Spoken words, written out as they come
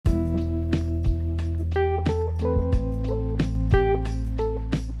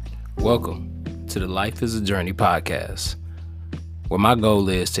Welcome to the Life is a Journey podcast, where my goal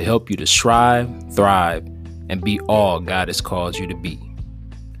is to help you to strive, thrive, and be all God has called you to be.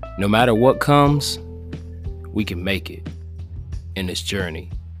 No matter what comes, we can make it in this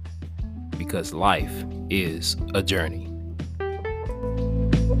journey because life is a journey.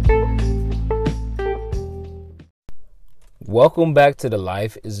 Welcome back to the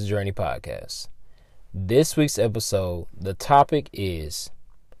Life is a Journey podcast. This week's episode, the topic is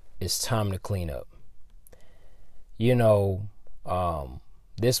it's time to clean up.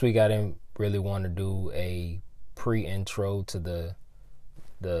 This week I didn't really want to do a pre-intro to the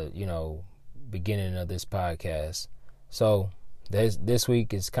beginning of this podcast. So this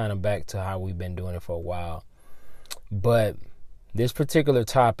week is kind of back to how we've been doing it for a while. But this particular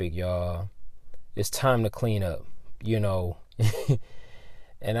topic, y'all, it's time to clean up,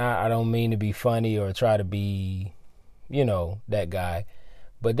 And I don't mean to be funny or try to be, that guy.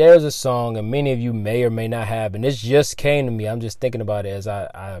 But there's a song, and many of you may or may not have, and this just came to me. I'm just thinking about it as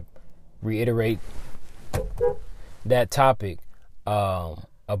I reiterate that topic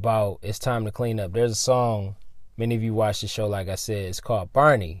about it's time to clean up. There's a song, many of you watch the show, like I said, it's called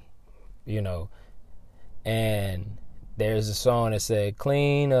Barney, and there's a song that said,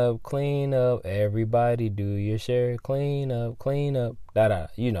 clean up, everybody do your share, clean up, da-da,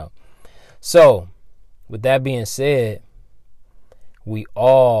 So, with that being said, we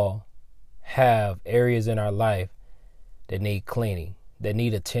all have areas in our life that need cleaning, that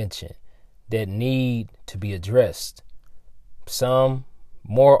need attention, that need to be addressed. Some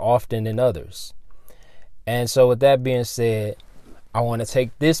more often than others. And so with that being said, I want to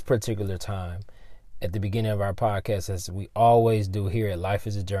take this particular time at the beginning of our podcast, as we always do here at Life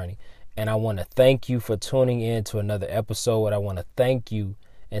is a Journey. And I want to thank you for tuning in to another episode. I want to thank you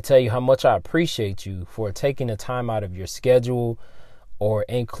and tell you how much I appreciate you for taking the time out of your schedule or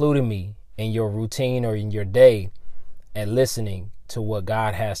including me in your routine or in your day and listening to what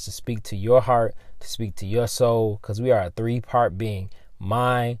God has to speak to your heart, to speak to your soul, because we are a three-part being: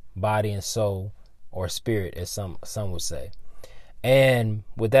 mind, body, and soul, or spirit, as some would say. And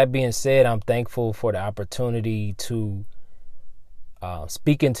with that being said, I'm thankful for the opportunity to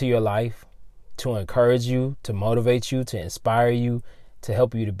speak into your life, to encourage you, to motivate you, to inspire you, to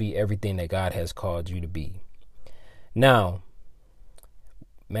help you to be everything that God has called you to be. Now,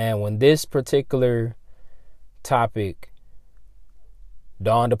 man, when this particular topic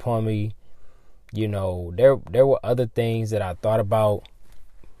dawned upon me, there were other things that I thought about,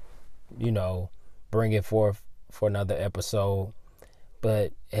 bringing forth for another episode.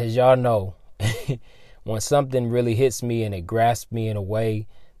 But as y'all know, when something really hits me and it grasps me in a way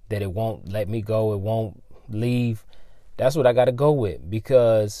that it won't let me go, it won't leave, that's what I got to go with.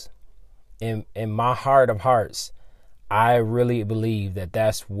 Because in my heart of hearts, I really believe that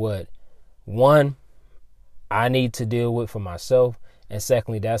that's what, one, I need to deal with for myself. And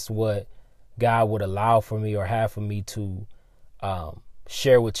secondly, that's what God would allow for me or have for me to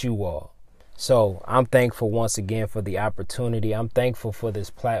share with you all. So I'm thankful once again for the opportunity. I'm thankful for this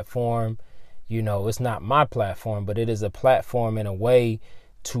platform. It's not my platform, but it is a platform in a way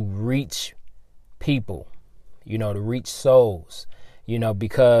to reach people, to reach souls,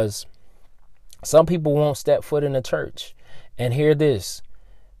 because some people won't step foot in the church. And hear this,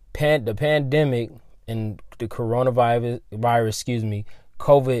 the pandemic and the coronavirus,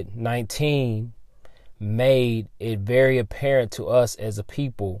 COVID-19 made it very apparent to us as a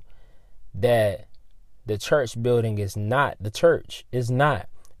people that the church building is not the church. It's not.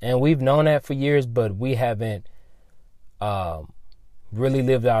 And we've known that for years, but we haven't really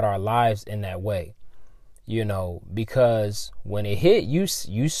lived out our lives in that way, because when it hit, you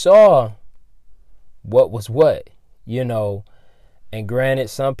saw what was what, and granted,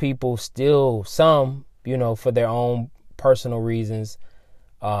 some people still, for their own personal reasons,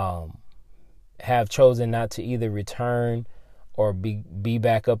 have chosen not to either return or be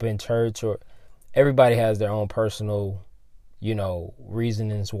back up in church, or everybody has their own personal,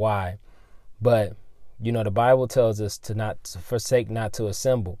 reasonings why. But, the Bible tells us to not to forsake, not to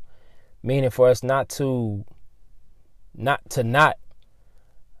assemble, meaning for us not to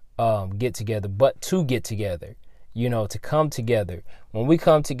get together, but to get together, to come together. When we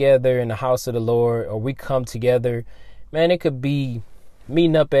come together in the house of the Lord, or we come together, man, it could be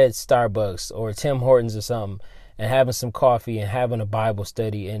meeting up at Starbucks or Tim Hortons or something and having some coffee and having a Bible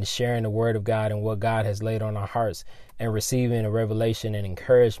study and sharing the word of God and what God has laid on our hearts and receiving a revelation and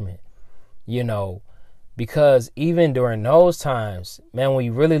encouragement, because even during those times, man, when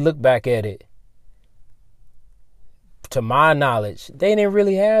you really look back at it, to my knowledge, they didn't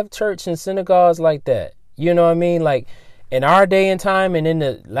really have church and synagogues like that. You know what I mean? Like, in our day and time and in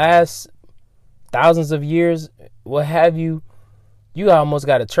the last thousands of years, what have you, you almost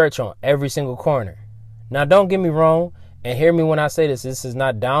got a church on every single corner. Now, don't get me wrong, and hear me when I say this. This is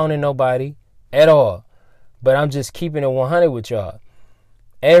not downing nobody at all, but I'm just keeping it 100 with y'all.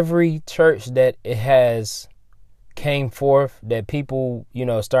 Every church that it has came forth, that people,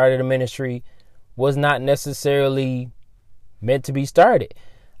 started a ministry, was not necessarily meant to be started.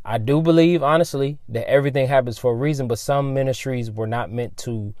 I do believe, honestly, that everything happens for a reason, but some ministries were not meant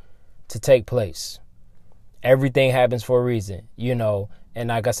to take place. Everything happens for a reason, and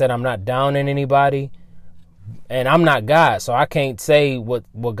like I said, I'm not downing anybody, and I'm not God, so I can't say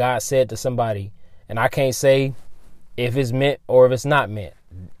what God said to somebody, and I can't say if it's meant or if it's not meant.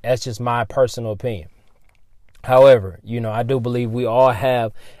 That's just my personal opinion. However, I do believe we all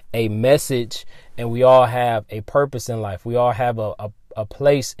have a message and we all have a purpose in life. We all have a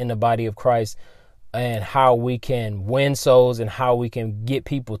place in the body of Christ, and how we can win souls and how we can get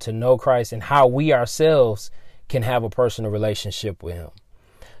people to know Christ and how we ourselves can have a personal relationship with him.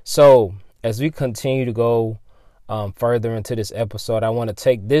 So as we continue to go further into this episode, I want to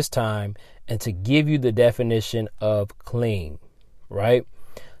take this time and to give you the definition of clean, right?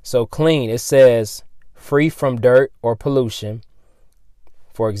 So clean, it says free from dirt or pollution.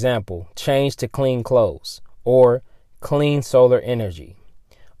 For example, change to clean clothes or clean solar energy.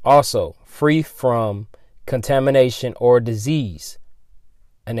 Also, free from contamination or disease.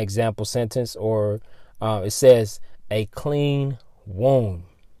 An example sentence, or it says a clean wound.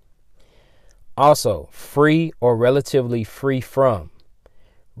 Also, free or relatively free from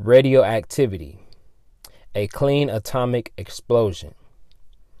radioactivity. A clean atomic explosion.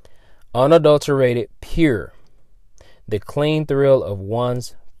 Unadulterated, pure. The clean thrill of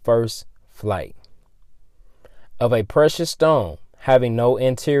one's first flight. Of a precious stone, having no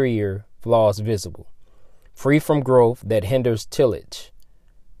interior flaws visible. Free from growth that hinders tillage.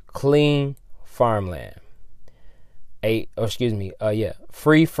 Clean farmland.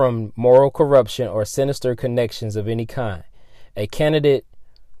 Free from moral corruption or sinister connections of any kind. A candidate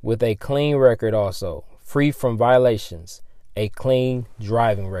with a clean record also. Free from violations. A clean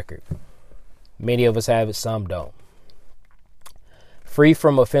driving record. Many of us have it, some don't. Free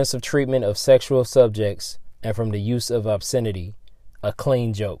from offensive treatment of sexual subjects and from the use of obscenity. A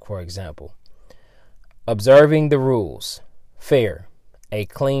clean joke, for example. Observing the rules. Fair. A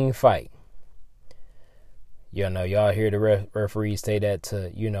clean fight. Y'all hear the referees say that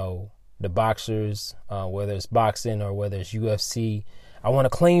to, the boxers, whether it's boxing or whether it's UFC. I want a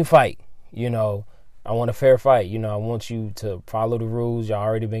clean fight. I want a fair fight. I want you to follow the rules. Y'all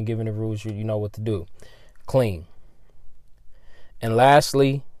already been given the rules. You know what to do. Clean. And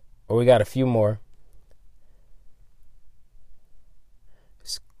lastly, we got a few more.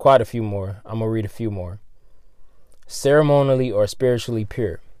 It's quite a few more. I'm going to read a few more. Ceremonially or spiritually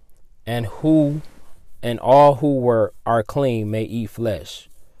pure. And all who are clean may eat flesh.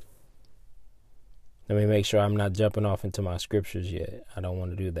 Let me make sure I'm not jumping off into my scriptures yet. I don't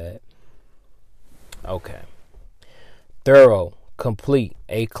want to do that. Okay. Thorough, complete,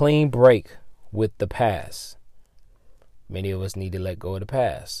 a clean break with the past. Many of us need to let go of the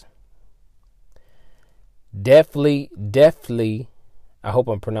past. Deftly, I hope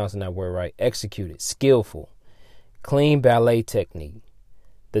I'm pronouncing that word right. Executed, skillful, clean ballet technique.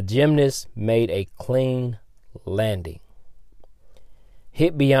 The gymnast made a clean landing.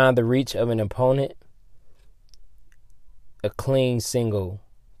 Hit beyond the reach of an opponent. A clean single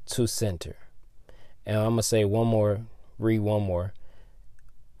to center. And I'm going to say one more, read one more.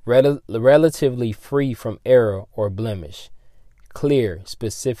 Relatively free from error or blemish. Clear,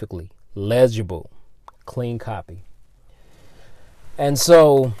 specifically, legible, clean copy. And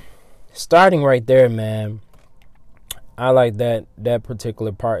so, starting right there, man, I like that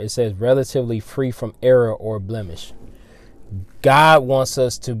particular part. It says relatively free from error or blemish. God wants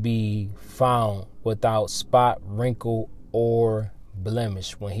us to be found without spot, wrinkle, or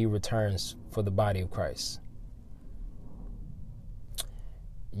blemish when he returns for the body of Christ.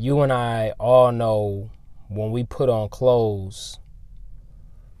 You and I all know when we put on clothes,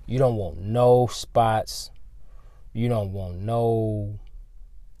 you don't want no spots. You don't want no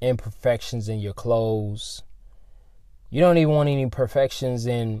imperfections in your clothes. You don't even want any imperfections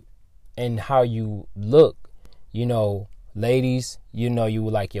in how you look. Ladies, you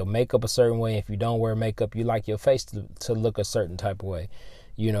would like your makeup a certain way. If you don't wear makeup, you like your face to look a certain type of way.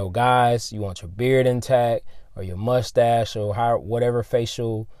 Guys, you want your beard intact or your mustache or whatever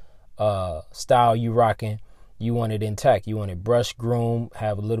facial style you rocking. You want it intact. You want it brush, groomed,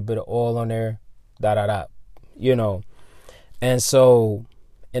 have a little bit of oil on there, And so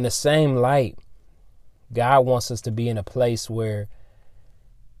in the same light, God wants us to be in a place where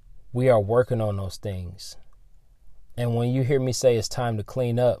we are working on those things. And when you hear me say it's time to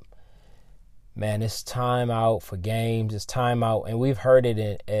clean up, man, it's time out for games. It's time out. And we've heard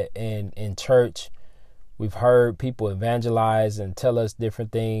it in church. We've heard people evangelize and tell us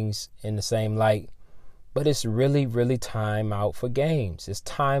different things in the same light. But it's really, really time out for games. It's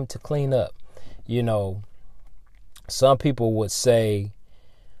time to clean up. You know, some people would say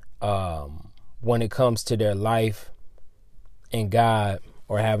when it comes to their life and God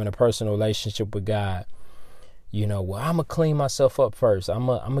or having a personal relationship with God, you know, well, I'm going to clean myself up first. I'm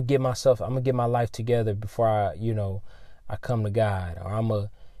going to get my life together before I come to God. Or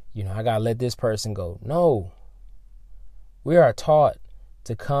I got to let this person go. No, we are taught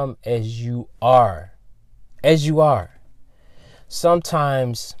to come as you are. As you are.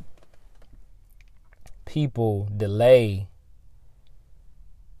 Sometimes people delay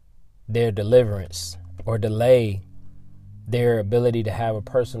their deliverance or delay their ability to have a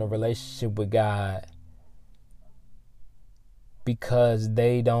personal relationship with God because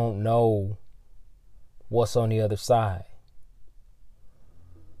they don't know what's on the other side.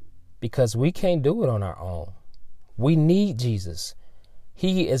 Because we can't do it on our own. We need Jesus.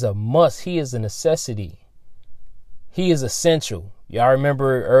 He is a must. He is a necessity. He is essential. Y'all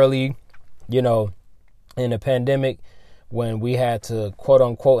remember early, in the pandemic when we had to quote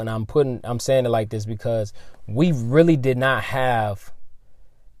unquote, and I'm saying it like this because we really did not have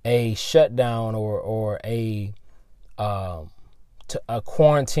a shutdown or a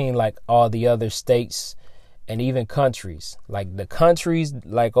quarantine like all the other states and even countries. Like the countries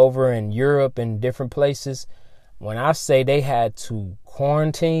like over in Europe and different places, when I say they had to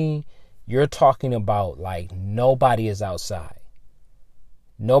quarantine, you're talking about like nobody is outside.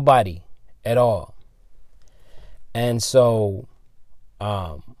 Nobody at all. And so,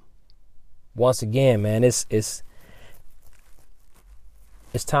 once again, man, it's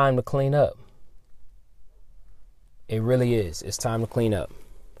time to clean up. It really is. It's time to clean up.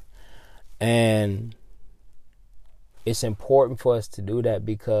 And it's important for us to do that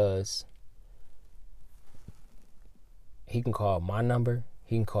because he can call my number.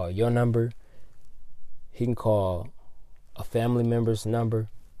 He can call your number. He can call a family member's number.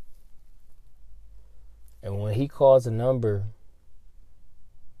 And when he calls a number,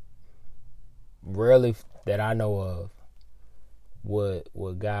 rarely that I know of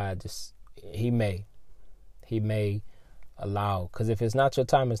would God just, he may allow, because if it's not your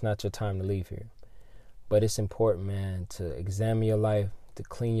time, it's not your time to leave here. But it's important, man, to examine your life, to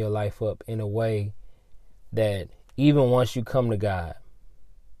clean your life up in a way that even once you come to God,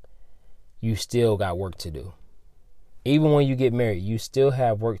 you still got work to do. Even when you get married, you still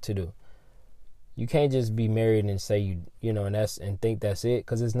have work to do. You can't just be married and say and think that's it,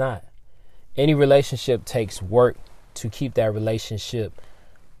 because it's not. Any relationship takes work to keep that relationship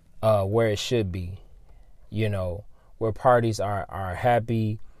where it should be. Where parties are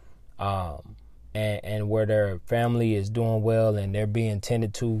happy, and where their family is doing well and they're being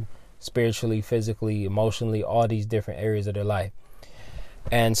tended to spiritually, physically, emotionally, all these different areas of their life.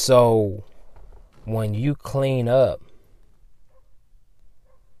 And so when you clean up,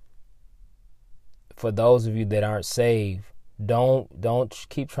 for those of you that aren't saved, don't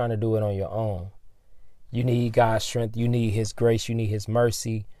keep trying to do it on your own. You need God's strength. You need his grace. You need his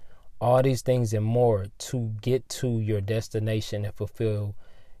mercy. All these things and more to get to your destination and fulfill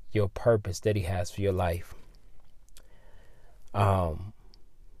your purpose that he has for your life. When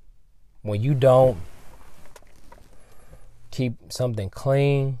you don't keep something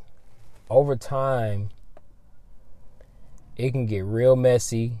clean, over time, it can get real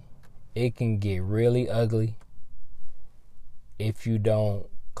messy. It can get really ugly if you don't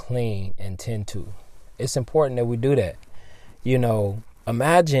clean and tend to. It's important that we do that.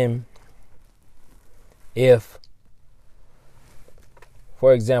 Imagine if,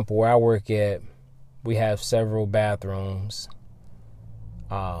 for example, where I work at, we have several bathrooms.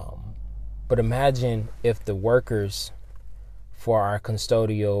 But imagine if the workers for our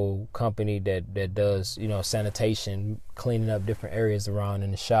custodial company that does, sanitation, cleaning up different areas around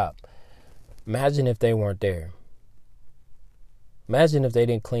in the shop. Imagine if they weren't there. Imagine if they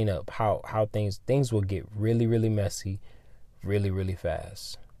didn't clean up, how things will get really, really messy, really, really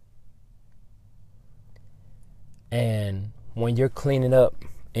fast. And when you're cleaning up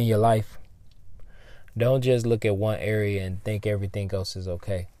in your life, don't just look at one area and think everything else is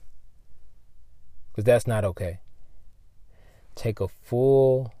okay. Because that's not okay. Take a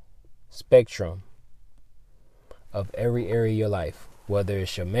full spectrum of every area of your life, whether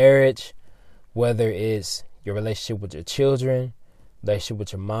it's your marriage, whether it's your relationship with your children, relationship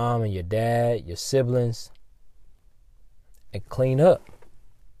with your mom and your dad, your siblings, and clean up.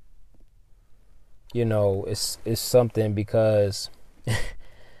 You know, it's something because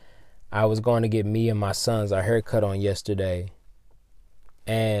I was going to get me and my sons our haircut on yesterday,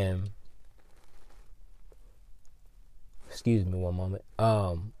 and excuse me one moment.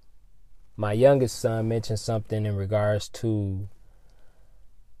 My youngest son mentioned something in regards to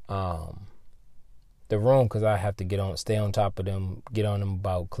the room, because I have to stay on top of them, get on them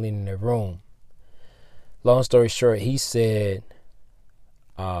about cleaning their room. Long story short, he said,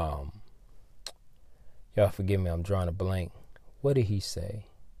 y'all forgive me, I'm drawing a blank. What did he say?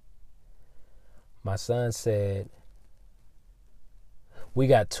 My son said, we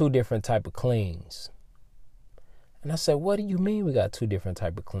got 2 different type of cleans. And I said, what do you mean we got 2 different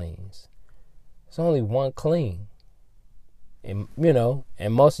type of cleans? There's only one clean. And, you know,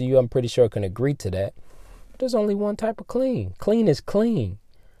 and most of you, I'm pretty sure, can agree to that. There's only one type of clean. Clean is clean.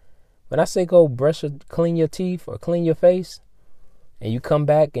 When I say go clean your teeth or clean your face, and you come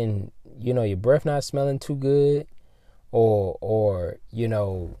back and, you know, your breath not smelling too good, or you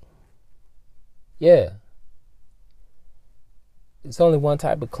know, yeah, it's only one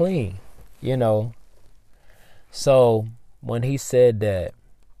type of clean, you know. So when he said that,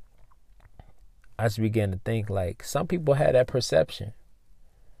 I just began to think, like, some people have that perception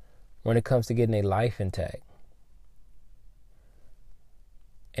when it comes to getting their life intact.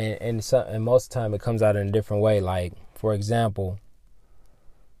 And most of the time it comes out in a different way. Like, for example,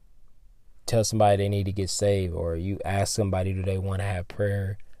 tell somebody they need to get saved, or you ask somebody, do they want to have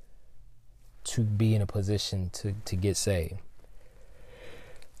prayer to be in a position to get saved?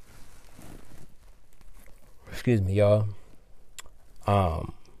 Excuse me, y'all.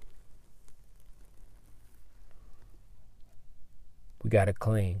 We gotta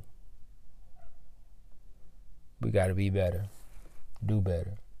clean. We gotta be better. Do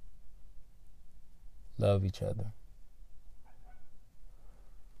better. Love each other.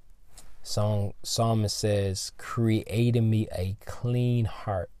 Psalmist says, creating me a clean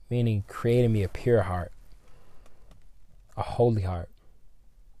heart, meaning creating me a pure heart, a holy heart,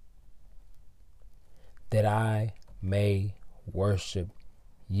 that I may worship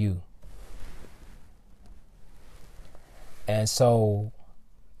you. And so,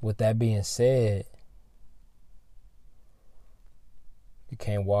 with that being said, you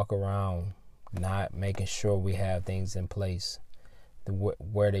can't walk around not making sure we have things in place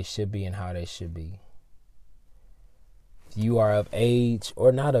where they should be and how they should be. If you are of age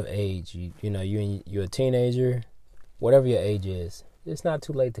or not of age, you know, you're a teenager, whatever your age is, it's not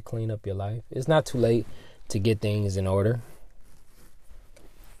too late to clean up your life. It's not too late to get things in order.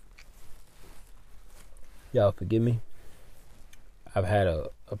 Y'all forgive me. I've had a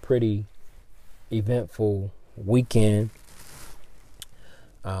pretty eventful weekend.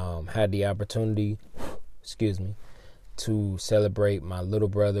 Had the opportunity, to celebrate my little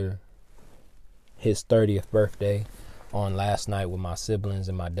brother, his 30th birthday, on last night with my siblings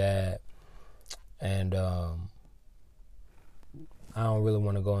and my dad. And I don't really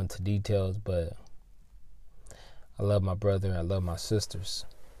want to go into details, but I love my brother and I love my sisters.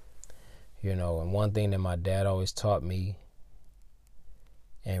 You know, and one thing that my dad always taught me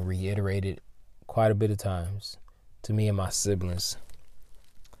and reiterated quite a bit of times to me and my siblings,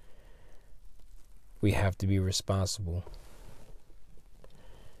 we have to be responsible.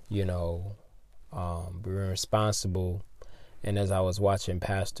 You know, being responsible. And as I was watching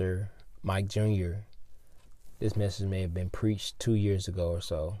Pastor Mike Jr., this message may have been preached 2 years ago or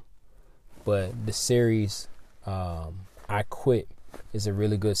so, but the series, I Quit, is a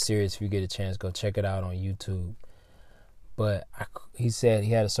really good series. If you get a chance, go check it out on YouTube. But he said,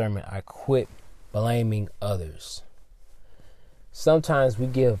 he had a sermon, I quit blaming others. Sometimes we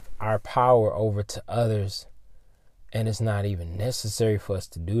give our power over to others, and it's not even necessary for us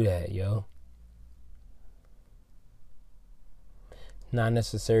to do that, yo. Not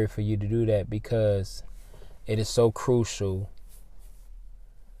necessary for you to do that, because it is so crucial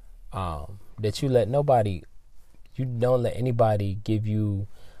that you don't let anybody give you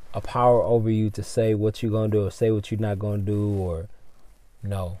a power over you to say what you're going to do or say what you're not going to do, or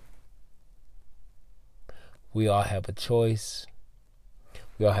no. We all have a choice.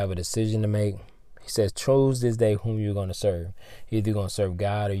 We all have a decision to make. He says, choose this day whom you're going to serve. You're either going to serve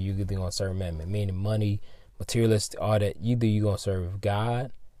God or you're either going to serve man. Meaning money, materialist, all that. Either you're going to serve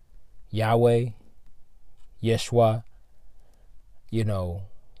God, Yahweh, Yeshua. You know,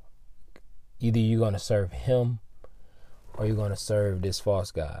 either you're going to serve him or you're going to serve this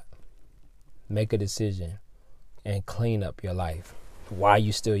false god. Make a decision and clean up your life while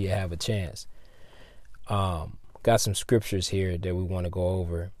you still have a chance. got some scriptures here that we want to go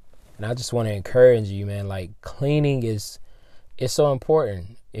over. And I just want to encourage you, man, like cleaning is so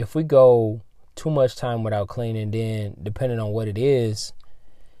important. If we go too much time without cleaning, then depending on what it is,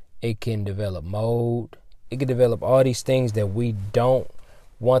 it can develop mold. It can develop all these things that we don't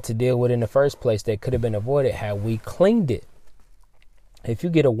want to deal with in the first place that could have been avoided had we cleaned it. If you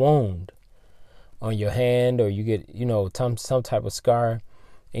get a wound on your hand, or you get, some type of scar,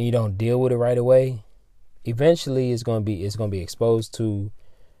 and you don't deal with it right away, eventually it's going to be exposed to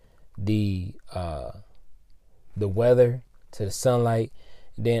the weather, to the sunlight.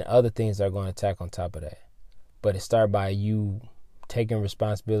 Then other things are going to attack on top of that. But it starts by you taking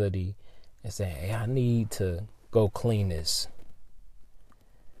responsibility and saying, hey, I need to go clean this.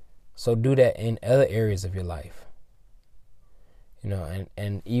 So do that in other areas of your life.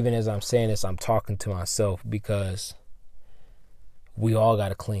 And even as I'm saying this, I'm talking to myself, because we all got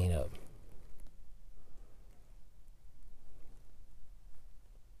to clean up.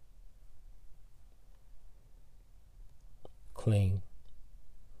 Clean.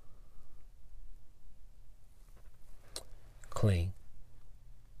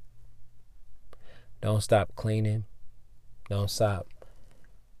 Don't stop cleaning. Don't stop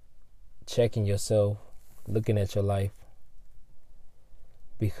checking yourself, looking at your life.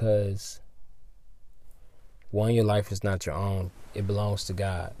 Because one, your life is not your own. It belongs to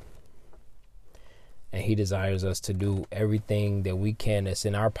God. And He desires us to do everything that we can that's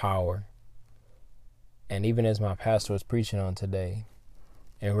in our power. And even as my pastor was preaching on today,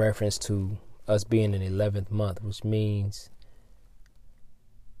 in reference to us being in the 11th month, which means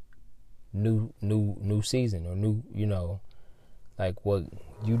new season, or new, like what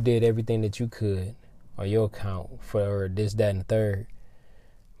you did everything that you could on your account for this, that, and the third.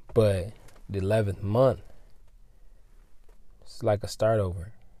 But the 11th month, it's like a start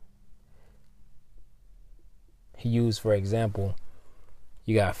over. He used, for example,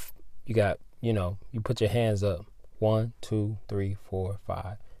 you put your hands up. 1, 2, 3, 4,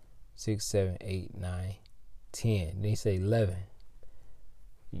 5, 6, 7, 8, 9, 10. Then he say 11.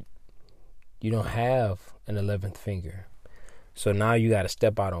 You don't have an 11th finger. So now you got to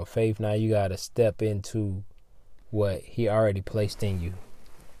step out on faith. Now you got to step into what He already placed in you.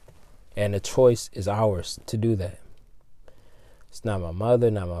 And the choice is ours to do that. It's not my mother,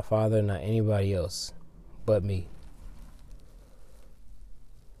 not my father, not anybody else but me.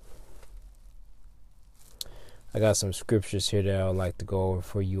 I got some scriptures here that I would like to go over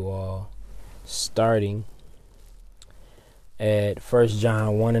for you all. Starting at 1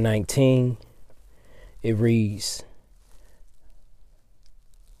 John 1:19. It reads,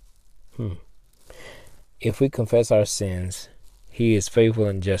 If we confess our sins, He is faithful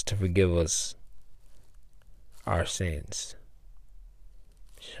and just to forgive us our sins.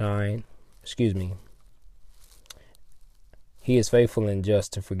 He is faithful and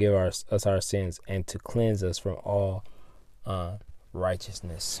just to forgive us our sins and to cleanse us from all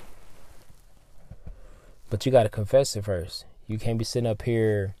righteousness. But you got to confess it first. You can't be sitting up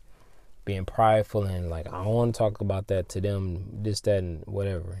here being prideful and like, I don't want to talk about that to them, this, that, and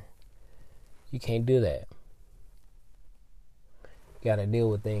whatever. You can't do that. You got to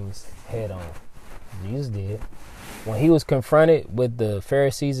deal with things head on. Jesus did. When He was confronted with the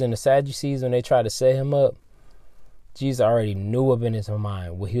Pharisees and the Sadducees, when they tried to set Him up, Jesus already knew up in His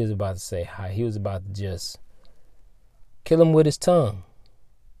mind what He was about to say. How He was about to just kill him with His tongue,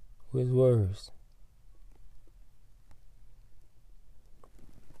 with His words.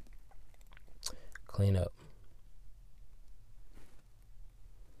 Clean up.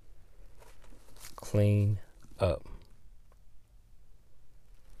 Clean up.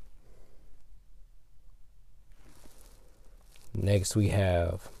 Next we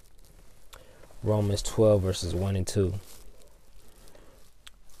have Romans 12 verses 1 and 2.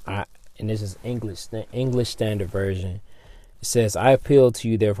 And this is English Standard Version. It says, I appeal to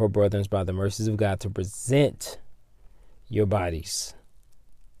you, therefore, brethren, by the mercies of God, to present your bodies,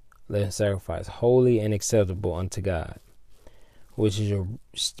 living sacrifice, holy and acceptable unto God, which is your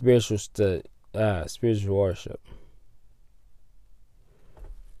spiritual worship.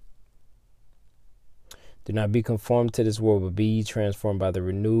 Do not be conformed to this world, but be ye transformed by the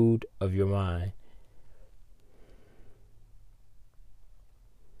renewed of your mind.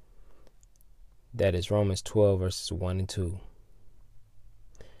 That is Romans 12 verses 1 and 2.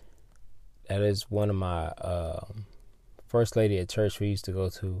 That is one of my first lady at church we used to go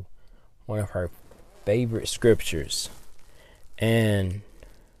to, one of her favorite scriptures. And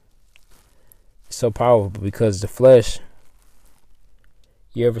it's so powerful because the flesh,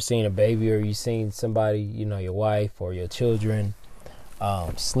 you ever seen a baby or you seen somebody, your wife or your children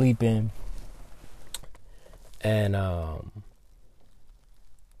sleeping, And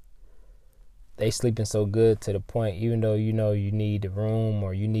they sleeping so good to the point, even though you know you need the room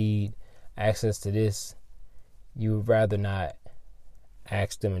or you need access to this, you would rather not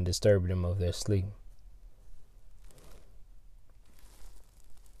ask them and disturb them of their sleep.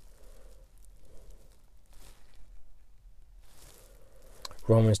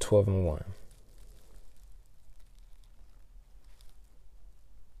 Romans 12:1.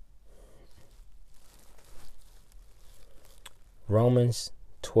 Romans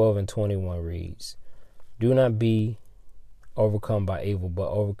 12:21 reads, "Do not be overcome by evil, but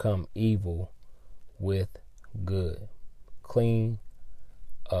overcome evil with good." Clean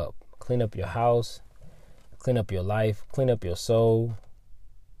up. Clean up your house. Clean up your life. Clean up your soul.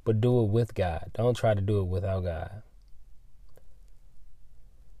 But do it with God. Don't try to do it without God.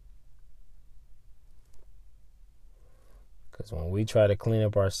 Because when we try to clean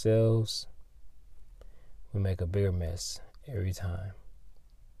up ourselves, we make a bigger mess every time.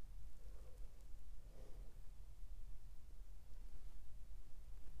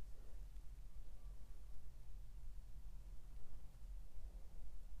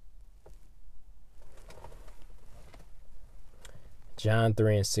 John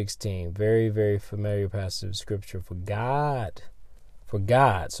 3:16, very, very familiar passage of scripture. For God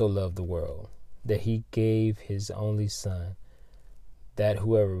so loved the world that he gave his only son, that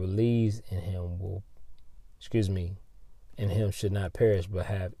whoever believes in him in him should not perish but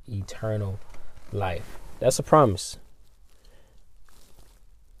have eternal life. That's a promise.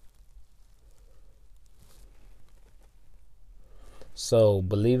 So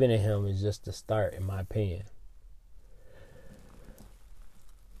believing in him is just the start, in my opinion.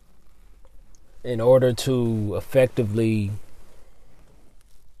 In order to effectively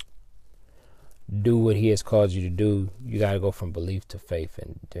do what he has called you to do, you got to go from belief to faith,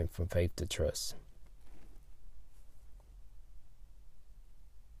 and then from faith to trust.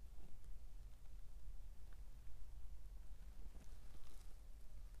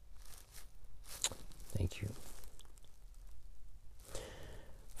 Thank you.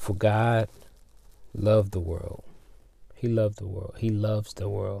 For God loved the world. He loved the world. He loves the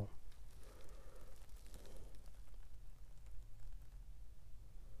world.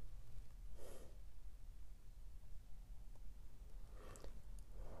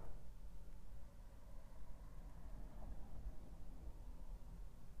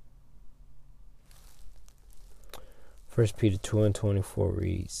 First Peter 2:24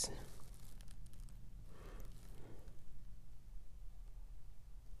 reads,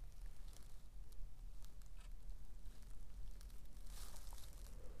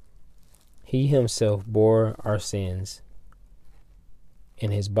 "He himself bore our sins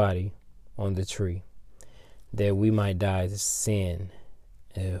in his body on the tree, that we might die to sin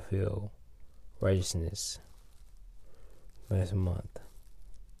and fulfill righteousness." Last month.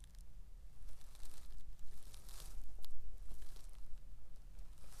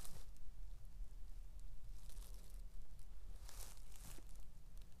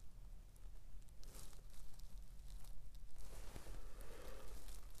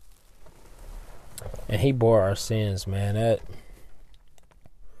 And he bore our sins, man.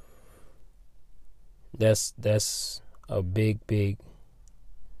 That's a big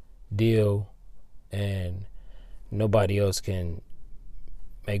deal, and nobody else can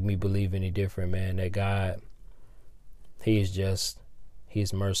make me believe any different, man. That God, he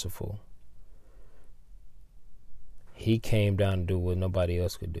is merciful. He came down to do what nobody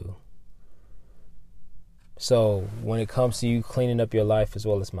else could do. So when it comes to you cleaning up your life as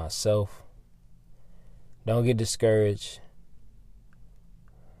well as myself, don't get discouraged.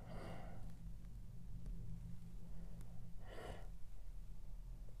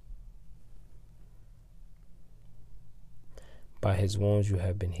 By his wounds you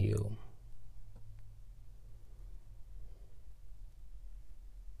have been healed.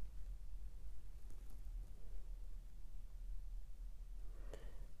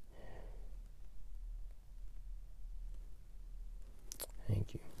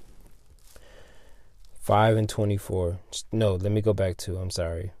 Thank you. 5:24. No, let me go back to, I'm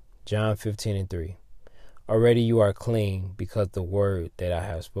sorry. John 15:3. Already you are clean because the word that I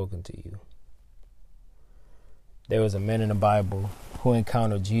have spoken to you. There was a man in the Bible who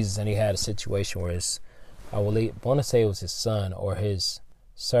encountered Jesus, and he had a situation where I want to say it was his son or his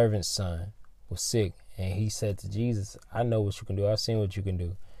servant's son was sick. And he said to Jesus, "I know what you can do. I've seen what you can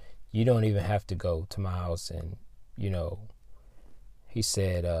do. You don't even have to go to my house." And, he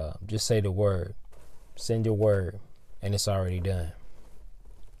said, just say the word. Send your word, and it's already done.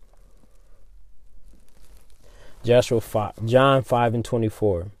 John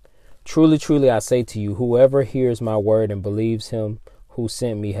 5:24. Truly, truly, I say to you, whoever hears my word and believes him who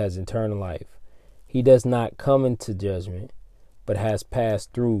sent me has eternal life. He does not come into judgment, but has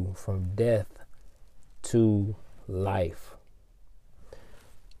passed through from death to life.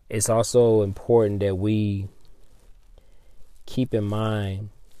 It's also important that we keep in mind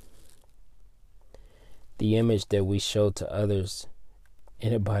the image that we show to others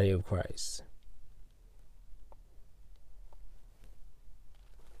in the body of Christ.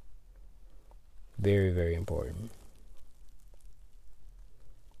 Very, very important.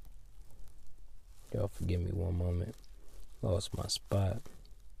 Y'all forgive me one moment. Lost my spot.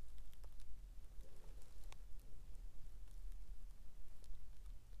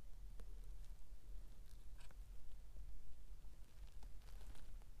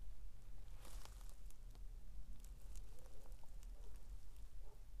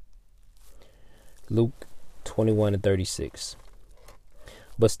 Luke 21:36.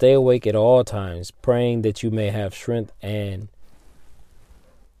 But stay awake at all times, praying that you may have strength and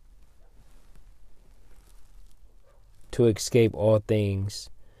to escape all things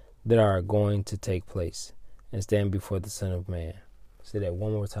that are going to take place and stand before the Son of Man. Say that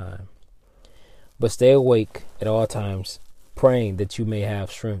one more time. But stay awake at all times, praying that you may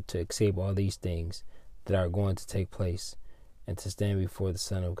have strength to escape all these things that are going to take place and to stand before the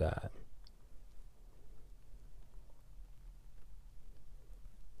Son of God.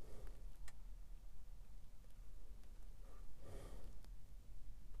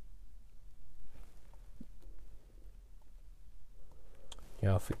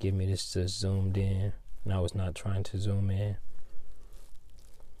 Y'all forgive me, this just zoomed in and I was not trying to zoom in.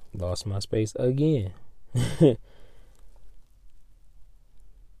 Lost my space again.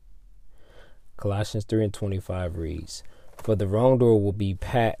 Colossians 3:25 reads, for the wrongdoer will be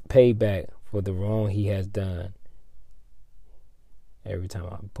paid back for the wrong he has done. Every time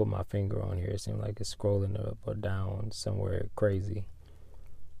I put my finger on here, it seems like it's scrolling up or down somewhere crazy.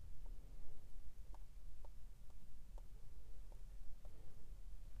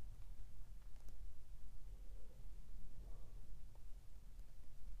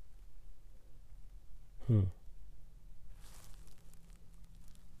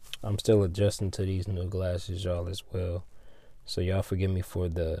 I'm still adjusting to these new glasses, y'all, as well. So y'all forgive me for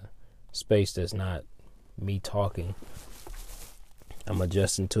the space that's not me talking. I'm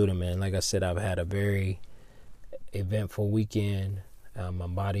adjusting to them, man. Like I said, I've had a very eventful weekend. My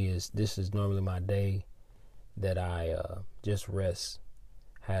body this is normally my day that I just rest.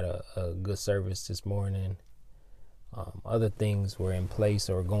 Had a good service this morning. Other things were in place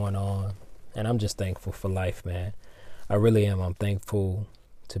or going on. And I'm just thankful for life, man. I really am. I'm thankful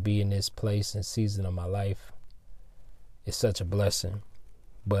to be in this place and season of my life. It's such a blessing.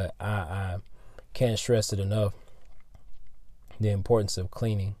 But I can't stress it enough. The importance of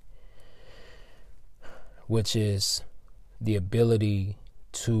cleaning, which is the ability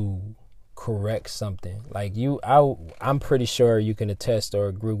to correct something. Like I'm pretty sure you can attest or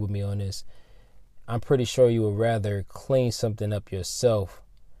agree with me on this. I'm pretty sure you would rather clean something up yourself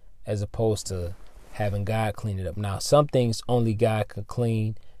as opposed to having God clean it up. Now, some things only God can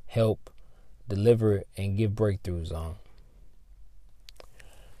clean, help, deliver, and give breakthroughs on.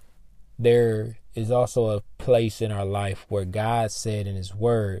 There is also a place in our life where God said in his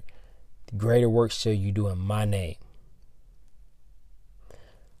word, greater works shall you do in my name.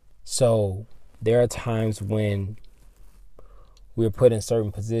 So there are times when we're put in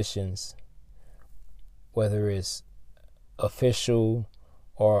certain positions, whether it's official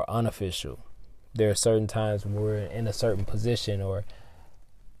or unofficial. There are certain times when we're in a certain position or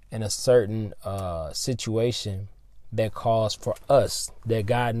in a certain situation that calls for us, that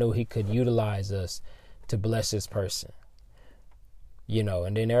God knew he could utilize us to bless this person. You know,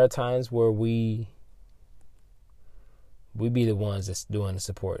 and then there are times where we be the ones that's doing the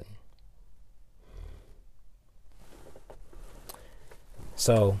supporting.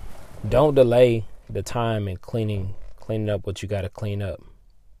 So don't delay the time in cleaning up what you got to clean up.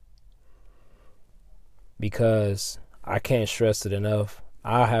 Because I can't stress it enough.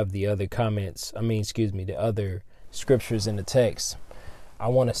 I have the other the other scriptures in the text. I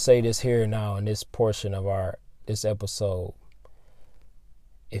want to say this here now in this portion of this episode.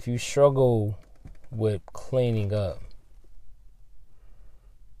 If you struggle with cleaning up,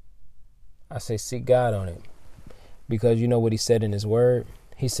 I say seek God on it. Because you know what he said in his word?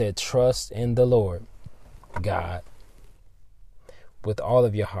 He said, trust in the Lord, God, with all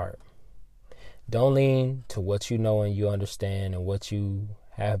of your heart. Don't lean to what you know and you understand and what you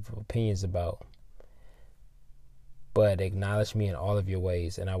have opinions about. But acknowledge me in all of your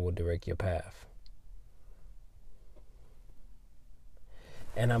ways and I will direct your path.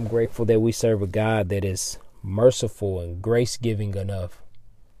 And I'm grateful that we serve a God that is merciful and grace-giving enough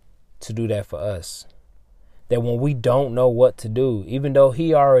to do that for us. That when we don't know what to do, even though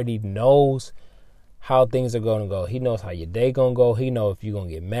he already knows how things are going to go, he knows how your day going to go, he knows if you're going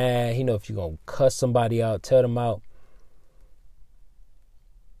to get mad, he knows if you're going to cuss somebody out, tell them out.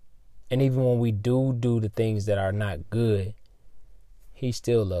 And even when we do the things that are not good, he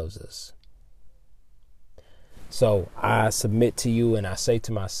still loves us. So I submit to you and I say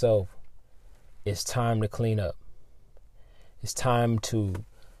to myself, it's time to clean up. It's time to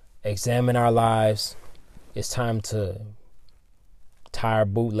examine our lives. It's time to tie our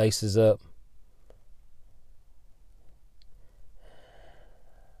bootlaces up.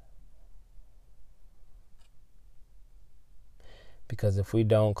 Because if we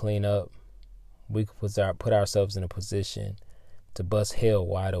don't clean up, we could put ourselves in a position to bust hell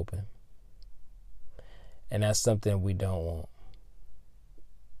wide open. And that's something we don't want.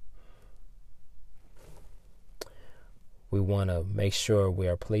 We want to make sure we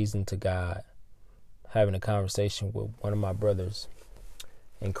are pleasing to God. Having a conversation with one of my brothers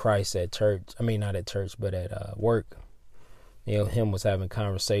in Christ at church. I mean, not at church, but at work. Him was having a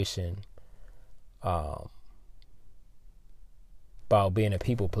conversation about being a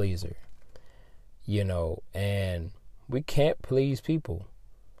people pleaser. And we can't please people.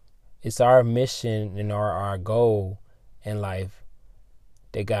 It's our mission and our goal in life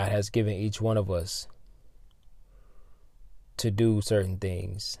that God has given each one of us to do certain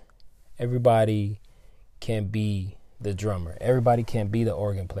things. Everybody can be the drummer. Everybody can't be the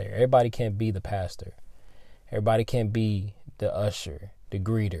organ player. Everybody can't be the pastor. Everybody can't be the usher, the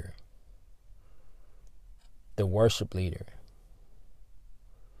greeter, the worship leader.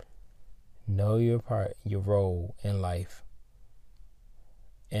 Know your part, your role in life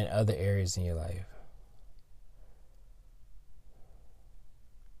and other areas in your life.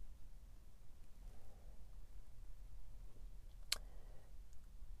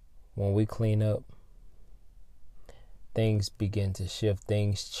 When we clean up, things begin to shift.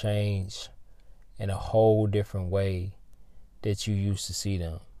 Things change in a whole different way that you used to see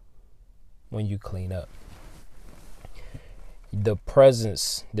them when you clean up. The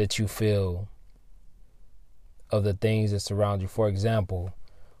presence that you feel of the things that surround you. For example,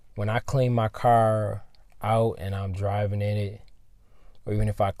 when I clean my car out and I'm driving in it, or even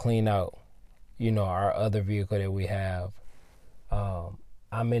if I clean out, our other vehicle that we have,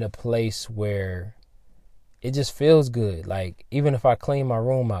 I'm in a place where it just feels good. Like, even if I clean my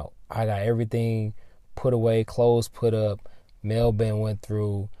room out, I got everything put away, clothes put up, mail bin went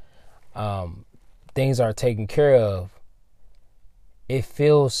through, things are taken care of. It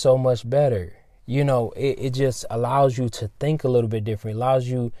feels so much better. It just allows you to think a little bit different, allows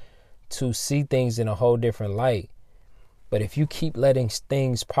you to see things in a whole different light. But if you keep letting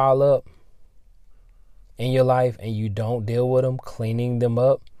things pile up in your life and you don't deal with them, cleaning them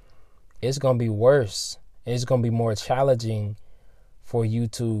up, it's going to be worse. It's going to be more challenging for you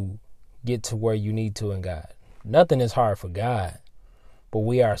to get to where you need to in God. Nothing is hard for God, but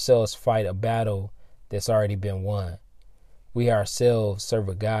we ourselves fight a battle that's already been won. We ourselves serve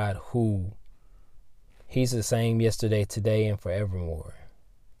a God who he's the same yesterday, today, and forevermore.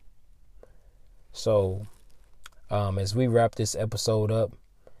 So, as we wrap this episode up,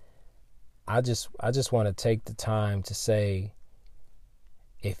 I just want to take the time to say,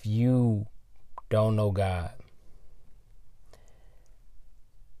 if you don't know God,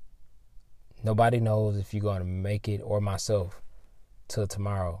 nobody knows if you're going to make it, or myself, till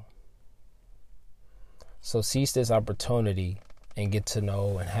tomorrow. So seize this opportunity and get to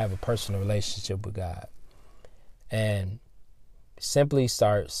know and have a personal relationship with God. And simply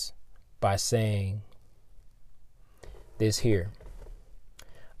starts by saying this here: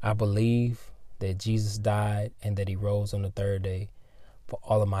 I believe that Jesus died and that he rose on the third day for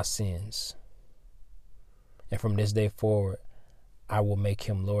all of my sins. And from this day forward, I will make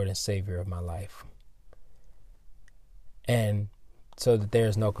him Lord and Savior of my life. And so that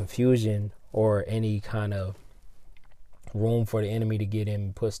there's no confusion or any kind of room for the enemy to get in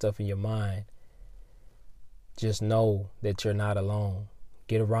and put stuff in your mind, just know that you're not alone.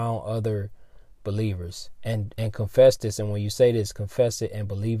 Get around other believers and confess this. And when you say this, confess it and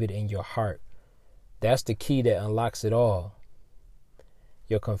believe it in your heart. That's the key that unlocks it all.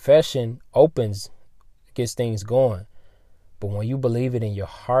 Your confession gets things going. But when you believe it in your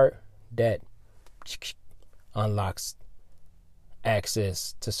heart, that unlocks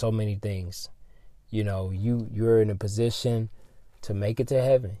access to so many things. You're in a position to make it to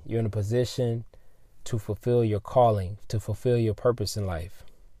heaven. You're in a position to fulfill your calling, to fulfill your purpose in life.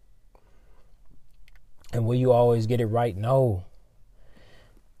 And will you always get it right? No.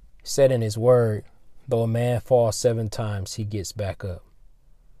 said in his word, though a man falls 7 times, he gets back up.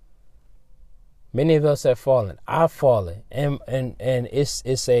 Many of us have fallen. I've fallen. And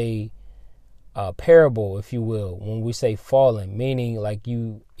it's a parable, if you will, when we say fallen, meaning like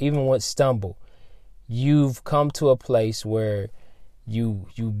you, even with stumble, you've come to a place where you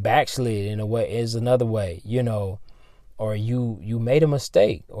backslid in a way, is another way, you know, or you made a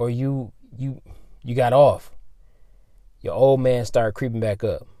mistake, or you got off. Your old man started creeping back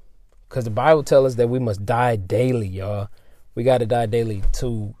up. Because the Bible tells us that we must die daily, y'all. We got to die daily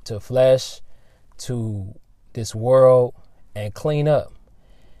to flesh, to this world, and clean up.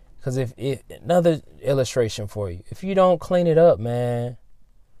 Because if another illustration for you, if you don't clean it up, man,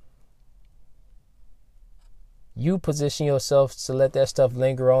 you position yourself to let that stuff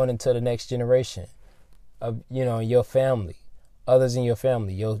linger on into the next generation of, you know, your family, others in your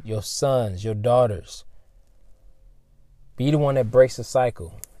family, your sons, your daughters. Be the one that breaks the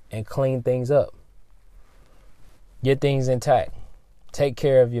cycle and clean things up. Get things intact. Take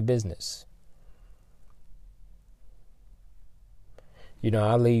care of your business. You know,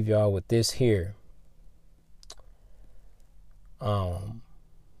 I leave y'all with this here.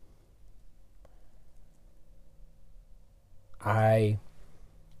 I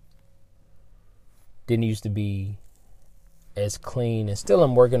didn't used to be as clean, and still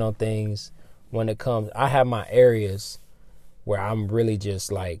I'm working on things when it comes. I have my areas where I'm really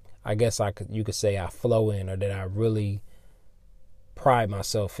just like, I guess you could say I flow in, or that I really pride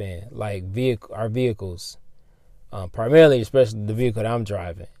myself in, like our vehicles. Primarily, especially the vehicle that I'm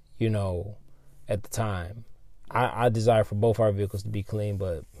driving, you know, at the time. I desire for both our vehicles to be clean,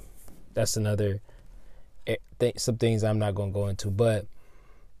 but that's another some things I'm not going to go into. But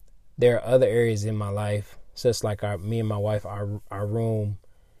there are other areas in my life, just like me and my wife, our room,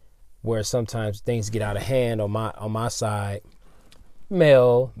 where sometimes things get out of hand on my side.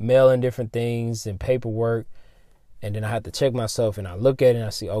 Mail and different things and paperwork. And then I have to check myself, and I look at it and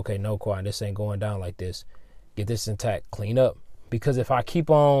I see, okay, no, Quan, this ain't going down like this. Get this intact, clean up. Because if I keep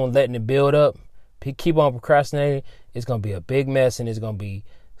on letting it build up, keep on procrastinating, it's going to be a big mess, and it's going to be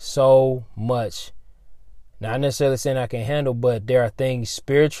so much. Not necessarily saying I can handle, but there are things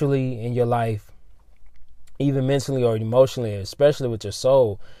spiritually in your life, even mentally or emotionally, especially with your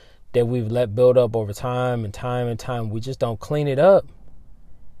soul, that we've let build up over time and time and time. We just don't clean it up.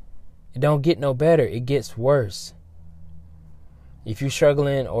 It don't get no better. It gets worse. If you're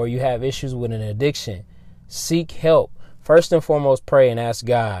struggling or you have issues with an addiction, seek help. First and foremost, pray and ask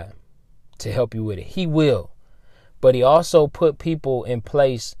God to help you with it. He will. But he also put people in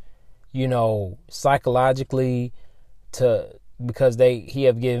place, you know, psychologically, because he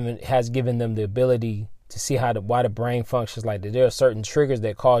has given them the ability to see why the brain functions like that. There are certain triggers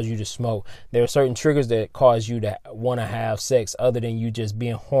that cause you to smoke. There are certain triggers that cause you to want to have sex other than you just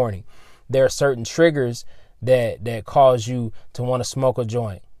being horny. There are certain triggers that cause you to want to smoke a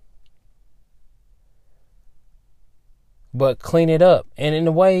joint. But clean it up. And in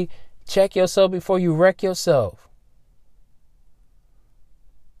a way, check yourself before you wreck yourself.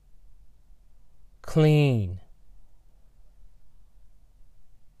 Clean.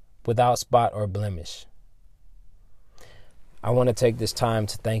 Without spot or blemish. I want to take this time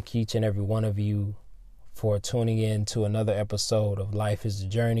to thank each and every one of you for tuning in to another episode of Life is a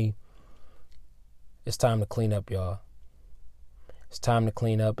Journey. It's time to clean up, y'all. It's time to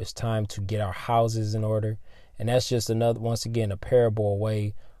clean up. It's time to get our houses in order. And that's just once again, a parable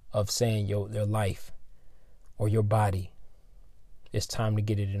way of saying your life or your body. It's time to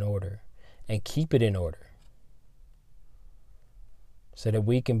get it in order and keep it in order so that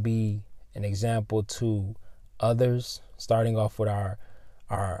we can be an example to others, starting off with our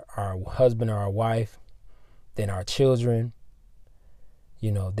husband or our wife, then our children,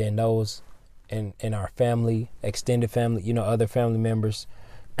 you know, then those in our family, extended family, you know, other family members,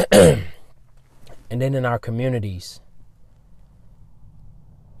 and then in our communities.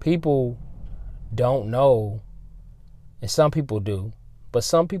 People don't know, and some people do, but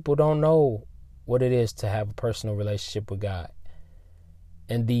some people don't know what it is to have a personal relationship with God.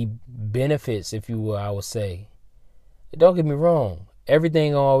 And the benefits, if you will, I would say. Don't get me wrong.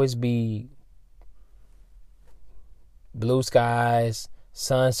 Everything will always be blue skies,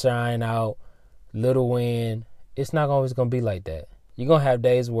 sunshine out, little wind. It's not always going to be like that. You're going to have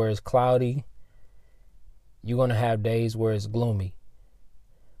days where it's cloudy. You're going to have days where it's gloomy.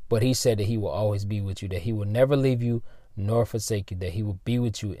 But he said that he will always be with you, that he will never leave you nor forsake you, that he will be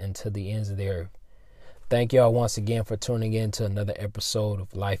with you until the ends of the earth. Thank y'all once again for tuning in to another episode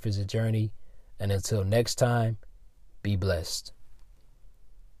of Life is a Journey. And until next time, be blessed.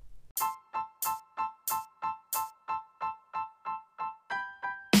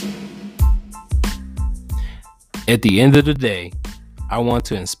 At the end of the day, I want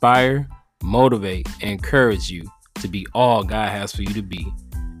to inspire, motivate, and encourage you to be all God has for you to be.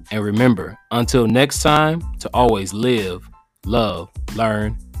 And remember, until next time, to always live, love,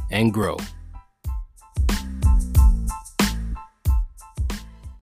 learn, and grow.